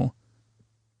Mario.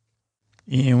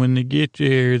 And when they get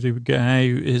there, the guy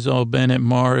is all bent at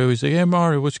Mario. He's like, hey,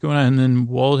 Mario, what's going on? And then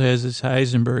Walt has his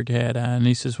Heisenberg hat on. And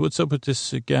he says, what's up with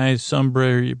this guy,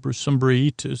 sombrerito?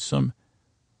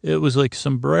 It was like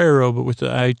sombrero, but with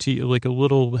the IT, like a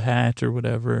little hat or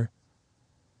whatever.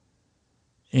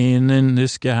 And then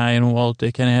this guy and Walt,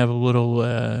 they kind of have a little,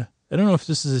 I don't know if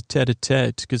this is a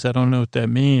tete-a-tete, because I don't know what that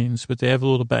means, but they have a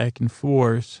little back and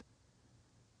forth.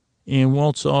 And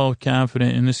Walt's all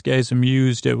confident, and this guy's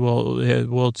amused at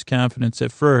Walt's confidence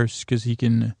at first, because he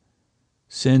can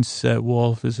sense that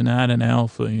Walt is not an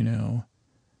alpha, you know.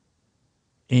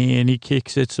 And he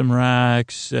kicks at some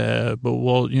rocks, but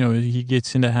Walt, you know, he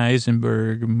gets into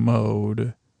Heisenberg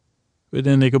mode. But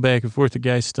then they go back and forth. The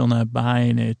guy's still not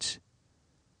buying it.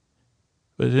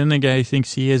 But then the guy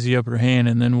thinks he has the upper hand,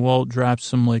 and then Walt drops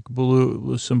some bag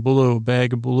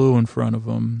of blue in front of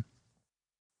him.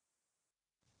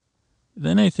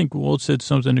 Then I think Walt said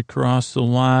something to cross the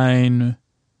line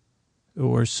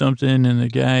or something, and the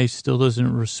guy still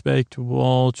doesn't respect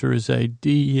Walt or his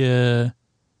idea.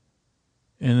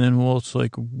 And then Walt's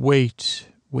like, wait,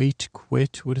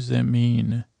 quit? What does that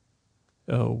mean?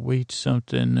 Oh, wait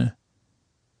something.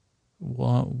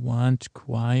 Want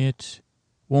quiet?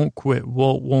 Won't quit.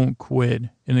 Walt won't quit.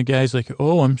 And the guy's like,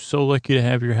 oh, I'm so lucky to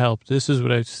have your help. This is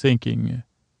what I was thinking.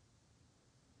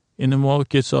 And then Walt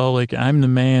gets all like, I'm the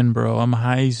man, bro. I'm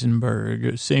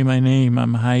Heisenberg. Say my name.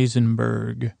 I'm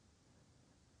Heisenberg.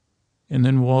 And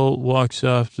then Walt walks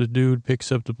off. The dude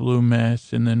picks up the blue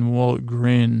meth. And then Walt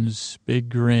grins. Big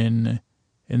grin.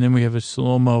 And then we have a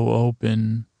slow-mo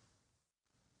open.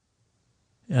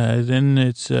 Then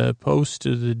it's post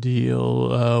to the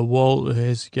deal. Walt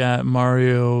has got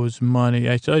Mario's money.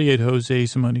 I thought he had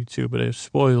Jose's money too, but a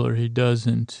spoiler, he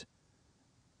doesn't.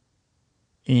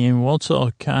 And Walt's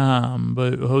all calm,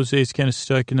 but Jose's kind of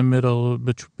stuck in the middle,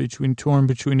 torn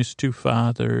between his two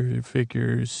father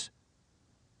figures.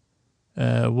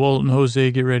 Walt and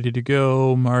Jose get ready to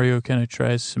go. Mario kind of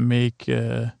tries to make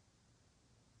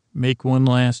one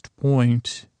last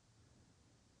point.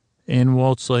 And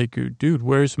Walt's like, dude,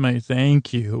 where's my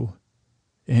thank you?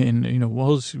 And, you know,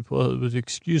 Walt's,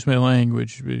 excuse my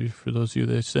language, for those of you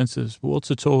that sense this,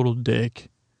 Walt's a total dick.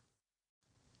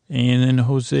 And then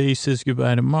Jose says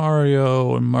goodbye to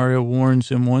Mario, and Mario warns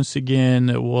him once again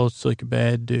that Walt's like a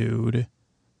bad dude.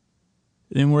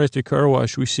 Then we're at the car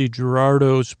wash. We see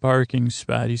Gerardo's parking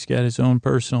spot. He's got his own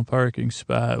personal parking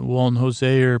spot. Walt and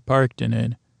Jose are parked in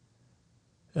it,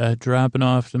 dropping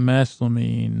off the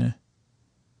methylamine.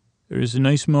 There's a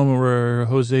nice moment where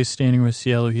Jose's standing with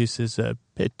Cielo. He says,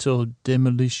 peto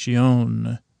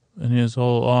demolition. And it's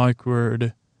all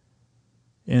awkward.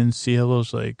 And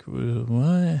Cielo's like,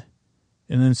 what?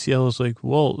 And then Cielo's like,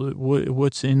 Walt,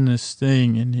 what's in this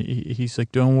thing? And he's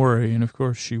like, don't worry. And, of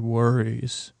course, she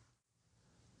worries.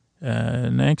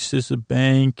 Next is a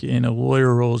bank, and a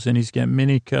lawyer rolls in. He's got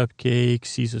mini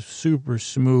cupcakes. He's a super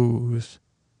smooth.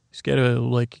 He's got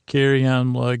a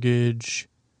carry-on luggage.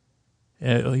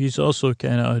 He's also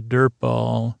kind of a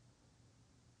dirtball,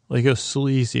 like a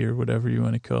sleazy or whatever you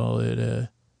want to call it.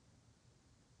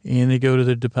 And they go to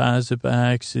the deposit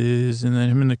boxes, and then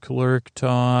him and the clerk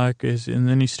talk, and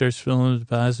then he starts filling the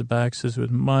deposit boxes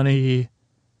with money.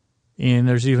 And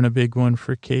there's even a big one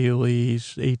for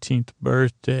Kaylee's 18th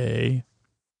birthday.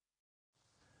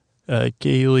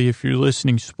 Kaylee, if you're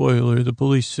listening, spoiler, the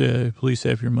police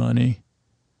have your money.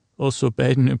 Also,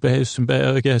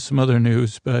 I got some other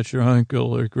news about your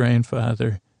uncle or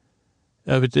grandfather.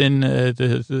 But then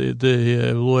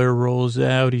the lawyer rolls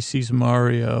out. He sees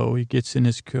Mario. He gets in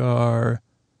his car.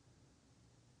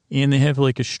 And they have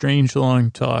a strange long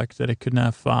talk that I could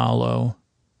not follow.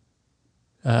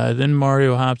 Then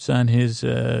Mario hops on his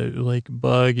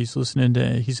bug. He's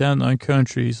out in the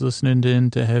country. He's listening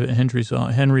into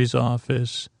Henry's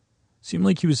office. Seemed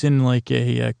like he was in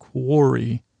a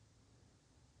quarry.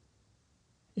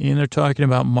 And they're talking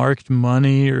about marked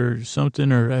money or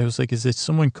something. Or I was like, is it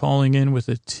someone calling in with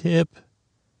a tip?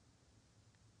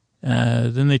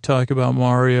 Then they talk about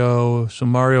Mario. So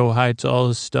Mario hides all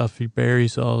his stuff. He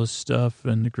buries all his stuff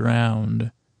in the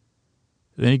ground.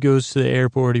 Then he goes to the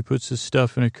airport. He puts his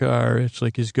stuff in a car. It's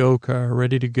like his go-car,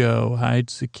 ready to go.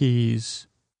 Hides the keys.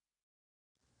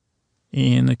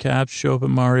 And the cops show up at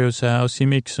Mario's house. He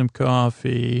makes some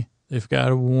coffee. They've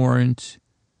got a warrant.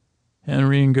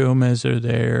 Henry and Gomez are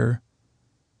there.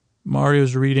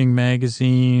 Mario's reading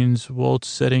magazines. Walt's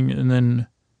setting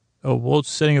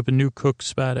up a new cook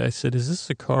spot. I said, is this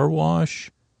a car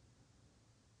wash?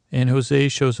 And Jose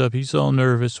shows up. He's all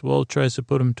nervous. Walt tries to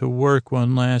put him to work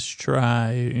one last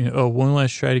try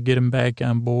to get him back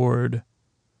on board.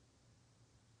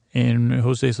 And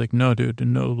Jose's like, no, dude,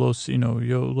 no, lo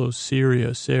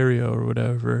serio or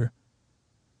whatever.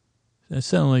 That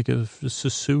sounded like a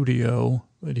Susudio,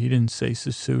 but he didn't say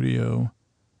Susudio.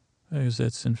 I guess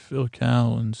that's in Phil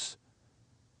Collins.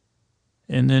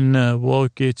 And then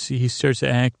Walt he starts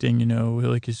acting,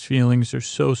 like his feelings are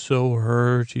so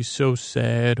hurt. He's so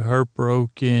sad,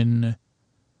 heartbroken.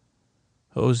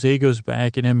 Jose goes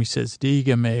back at him. He says,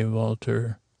 dígame,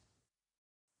 Walter.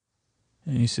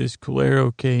 And he says,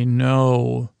 claro que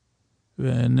no.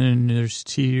 And then there's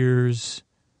tears.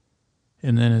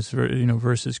 And then it's,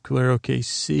 versus claro que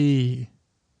sí.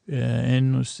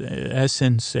 Es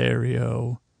en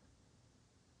serio.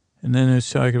 And then it's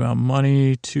talking about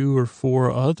money, 2 or 4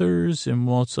 others. And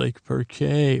Walt's like, por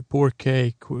qué,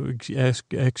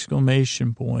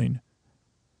 exclamation point.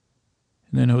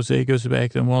 And then Jose goes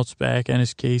back, then Walt's back on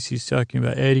his case. He's talking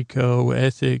about etico,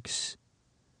 ethics.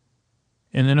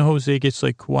 And then Jose gets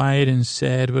quiet and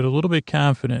sad, but a little bit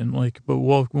confident. But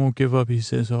Walt won't give up. He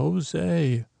says,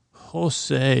 Jose,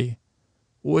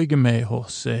 oígame,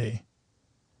 Jose.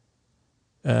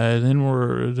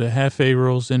 Then the Jefe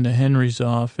rolls into Henry's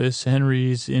office.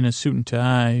 Henry's in a suit and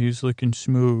tie. He's looking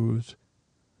smooth.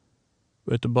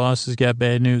 But the boss has got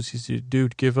bad news. He said,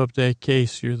 dude, give up that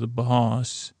case. You're the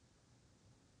boss.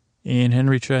 And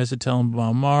Henry tries to tell him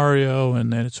about Mario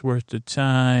and that it's worth the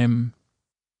time.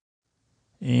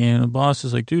 And the boss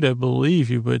is like, dude, I believe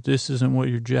you, but this isn't what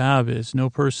your job is. No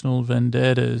personal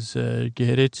vendettas.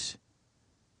 Get it?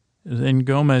 Then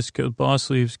boss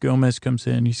leaves. Gomez comes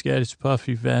in. He's got his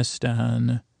puffy vest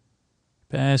on.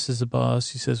 Passes the boss.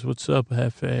 He says, what's up,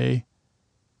 Jefe?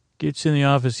 Gets in the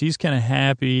office. He's kind of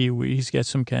happy. He's got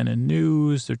some kind of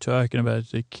news. They're talking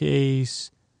about the case.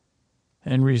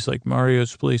 Henry's like,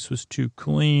 Mario's place was too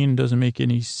clean. Doesn't make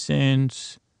any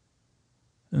sense.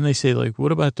 Then they say,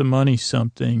 what about the money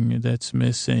something that's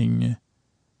missing?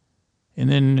 And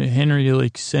then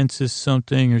Henry, senses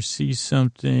something or sees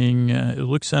something. It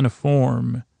looks on a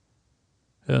form.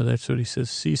 That's what he says.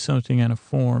 See something on a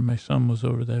form. My thumb was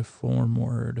over that form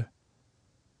word.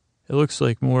 It looks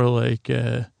more like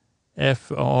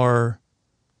FR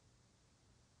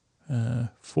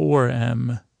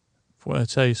 4M.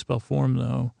 That's how you spell form,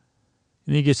 though.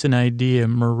 And he gets an idea.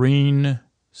 Marine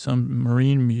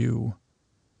Mew.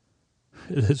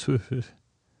 That's what.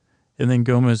 And then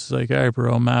Gomez is like, all right,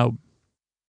 bro, I'm out.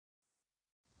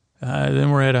 Then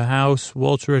we're at a house.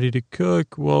 Walt's ready to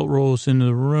cook. Walt rolls into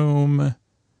the room.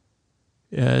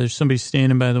 There's somebody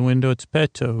standing by the window. It's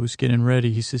Petto who's getting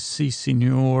ready. He says, si,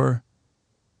 senor.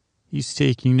 He's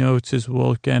taking notes as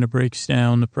Walt kind of breaks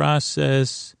down the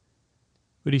process.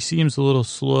 But he seems a little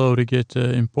slow to get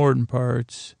to important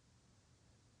parts.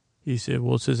 He said,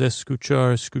 well, it says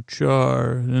escuchar,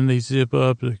 escuchar. And then they zip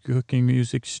up, the cooking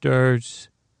music starts.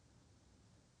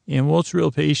 And Walt's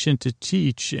real patient to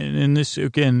teach. And this,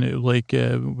 again, like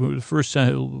the first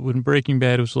time when Breaking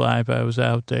Bad was live, I was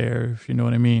out there, if you know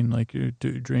what I mean, like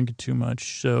drinking too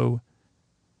much. So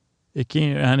it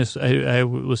came, honestly, I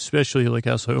was especially like,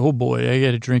 I was like, oh boy, I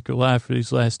got to drink a lot for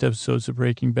these last episodes of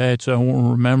Breaking Bad so I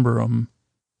won't remember them.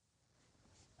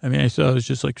 I mean, I thought it was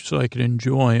just like so I could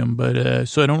enjoy them, but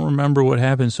so I don't remember what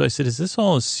happened. So I said, is this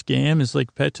all a scam? Is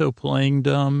like Peto playing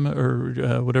dumb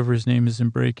or whatever his name is in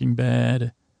Breaking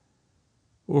Bad?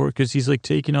 Or because he's like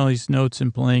taking all these notes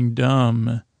and playing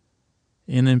dumb.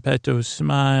 And then Peto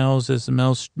smiles as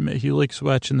he likes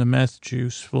watching the meth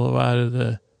juice flow out of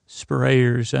the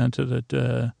sprayers onto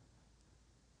the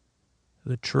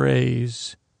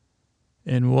trays.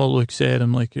 And Walt looks at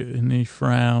him like, and he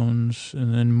frowns.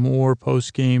 And then more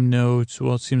post-game notes.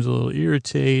 Walt seems a little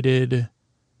irritated.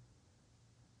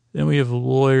 Then we have a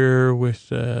lawyer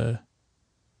with a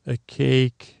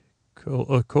cake,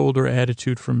 a colder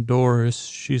attitude from Doris.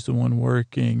 She's the one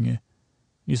working.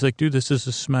 He's like, dude, this is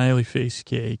a smiley face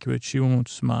cake, but she won't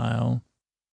smile.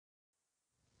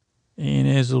 And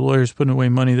as the lawyer's putting away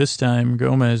money this time,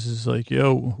 Gomez is like,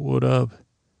 yo, what up?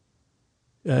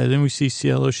 Then we see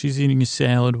Cielo. She's eating a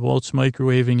salad. Walt's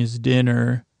microwaving his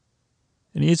dinner.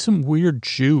 And he had some weird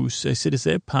juice. I said, is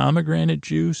that pomegranate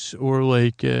juice or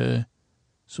like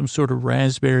some sort of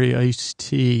raspberry iced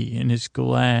tea in his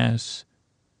glass?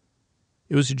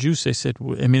 It was a juice. I said,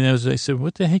 I said,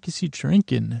 what the heck is he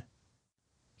drinking?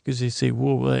 Because they say,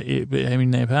 well,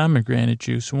 that pomegranate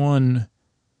juice, one,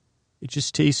 it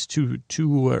just tastes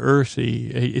too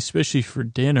earthy, especially for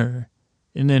dinner.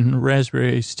 And then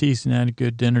raspberry iced tea is not a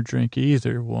good dinner drink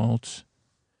either, Walt.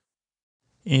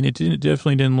 And it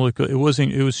definitely didn't look, it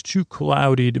was too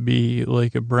cloudy to be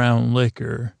like a brown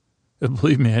liquor.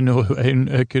 Believe me, I know,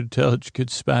 I could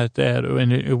spot that.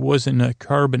 And it wasn't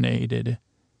carbonated.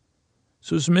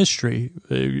 So it's a mystery.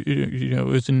 It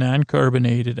was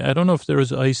non-carbonated. I don't know if there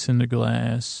was ice in the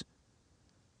glass.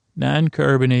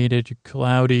 Non-carbonated,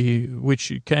 cloudy,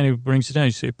 which kind of brings it down.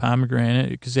 You say pomegranate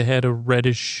because it had a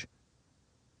reddish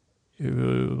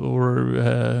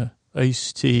or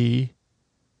iced tea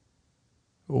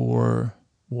or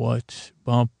what?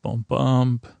 Bump, bump,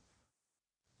 bump.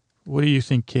 What do you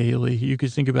think, Kaylee? You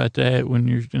could think about that when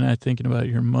you're not thinking about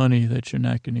your money that you're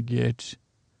not going to get.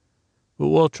 But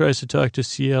Walt tries to talk to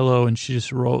Cielo, and she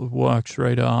just walks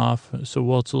right off. So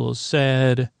Walt's a little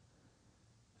sad.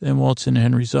 Then Walt's in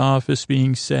Henry's office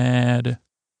being sad.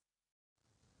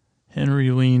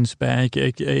 Henry leans back.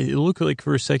 It looked like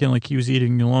for a second like he was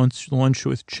eating lunch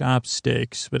with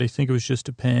chopsticks, but I think it was just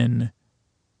a pen.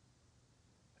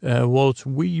 Walt's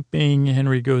weeping.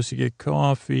 Henry goes to get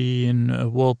coffee,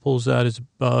 and Walt pulls out his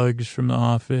bugs from the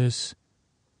office.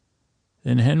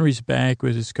 Then Henry's back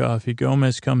with his coffee.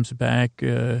 Gomez comes back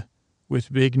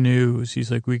with big news.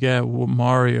 He's like, we got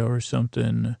Mario or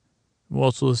something.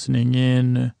 Walt's listening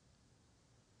in.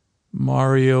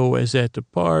 Mario is at the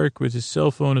park with his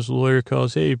cell phone. His lawyer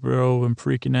calls, hey, bro, I'm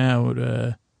freaking out.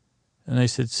 And I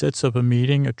said, sets up a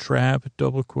meeting, a trap,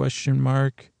 double question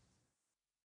mark.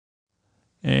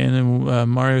 And then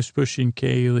Mario's pushing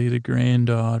Kaylee, the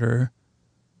granddaughter.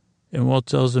 And Walt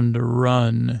tells him to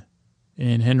run.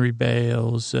 And Henry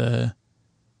bails.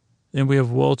 Then we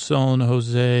have Walt, Saul, and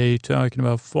Jose talking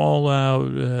about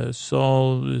Fallout.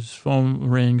 Saul, his phone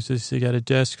rings. They got a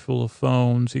desk full of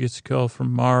phones. He gets a call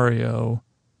from Mario.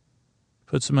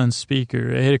 Puts him on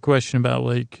speaker. I had a question about,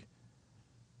 like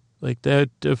that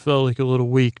felt like a little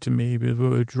weak to me.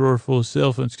 A drawer full of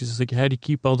cell phones. Because it's like, how do you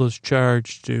keep all those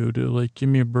charged, dude? Like, give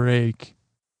me a break.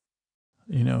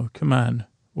 Come on.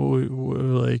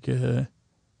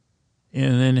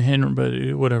 And then Henry, but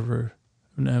whatever.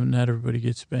 Not everybody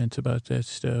gets bent about that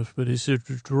stuff, but it's a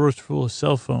drawer full of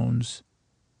cell phones.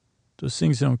 Those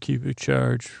things don't keep a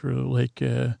charge for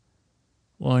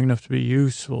long enough to be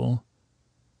useful.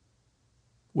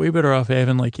 Way better off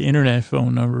having internet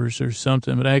phone numbers or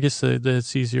something, but I guess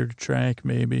that's easier to track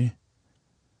maybe.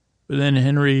 But then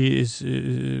Henry is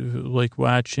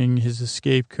watching his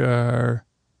escape car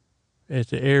at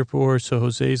the airport, so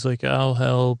Jose's like, I'll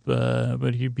help,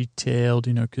 but he'd be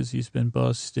tailed, because he's been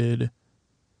busted.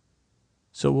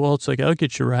 So Walt's like, I'll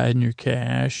get your ride and your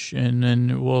cash. And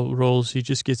then Walt rolls, he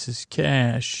just gets his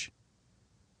cash.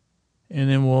 And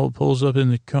then Walt pulls up in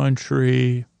the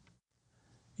country.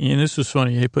 And this was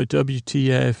funny. I put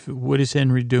WTF, what is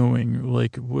Henry doing?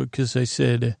 Because I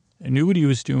said, I knew what he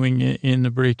was doing in the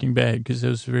Breaking Bad because it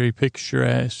was very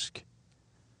picturesque.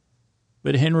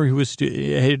 But Henry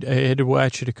I had to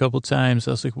watch it a couple times.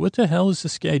 I was like, what the hell is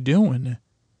this guy doing?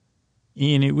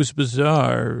 And it was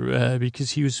bizarre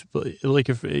because he was like,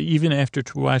 even after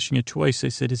watching it twice, I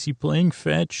said, is he playing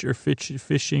fetch or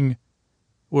fishing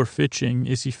or fishing?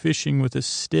 Is he fishing with a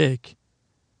stick?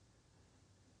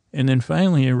 And then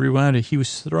finally, I rewound it. He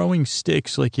was throwing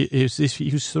sticks like he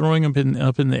was throwing them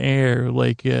up in the air.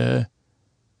 Like, well,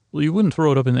 you wouldn't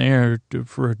throw it up in the air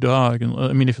for a dog.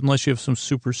 I mean, unless you have some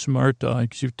super smart dog,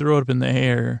 because you throw it up in the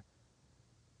air,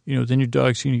 then your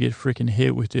dog's going to get freaking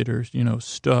hit with it or,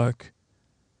 stuck.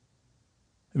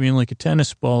 I mean, like a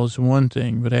tennis ball is one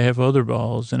thing, but I have other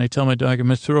balls, and I tell my dog, I'm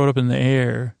going to throw it up in the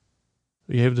air.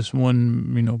 We have this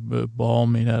one, ball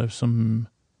made out of some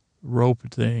rope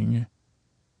thing.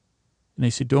 And they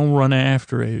say, don't run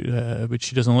after it. But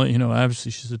she doesn't let,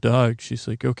 obviously she's a dog. She's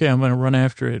like, okay, I'm going to run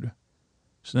after it.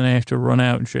 So then I have to run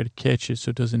out and try to catch it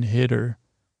so it doesn't hit her.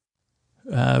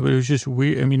 But it was just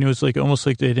weird. I mean, it was like almost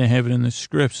like they didn't have it in the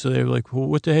script. So they were like, well,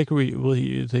 what the heck are we? Well,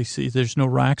 they say there's no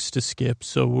rocks to skip.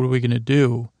 So what are we going to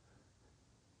do?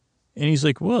 And he's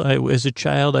like, well, as a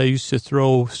child, I used to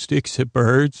throw sticks at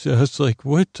birds. I was like,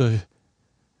 what the?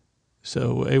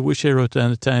 So I wish I wrote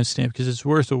down the timestamp because it's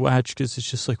worth a watch because it's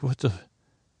just like, what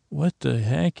the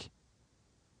heck?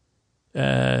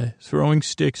 Throwing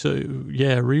sticks,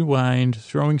 rewind,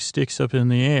 throwing sticks up in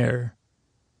the air.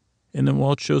 And then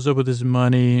Walt shows up with his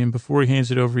money, and before he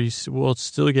hands it over, Walt's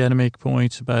still got to make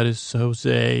points about his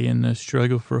Jose and the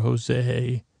struggle for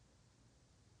Jose.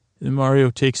 Then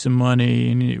Mario takes some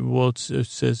money, and Walt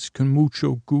says, con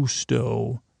mucho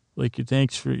gusto. Like,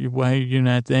 thanks for, why are you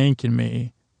not thanking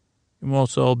me? And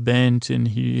Walt's all bent, and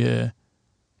and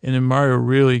then Mario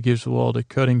really gives Walt a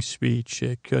cutting speech.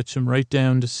 Cuts him right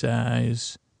down to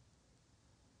size.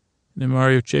 And then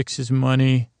Mario checks his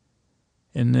money.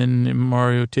 And then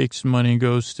Mario takes money and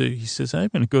he says, I'm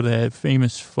going to go to that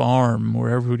famous farm where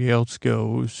everybody else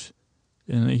goes.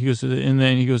 And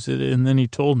then he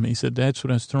told me, he said, that's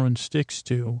what I was throwing sticks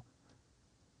to.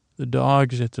 The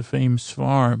dogs at the famous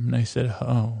farm. And I said,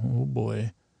 oh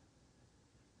boy.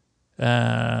 He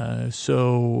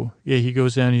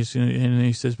goes down and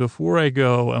he says, before I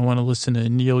go, I want to listen to a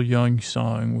Neil Young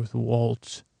song with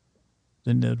Walt.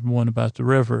 Then the one about the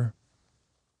river.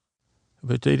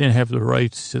 But they didn't have the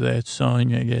rights to that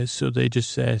song, I guess, so they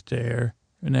just sat there,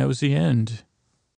 and that was the end.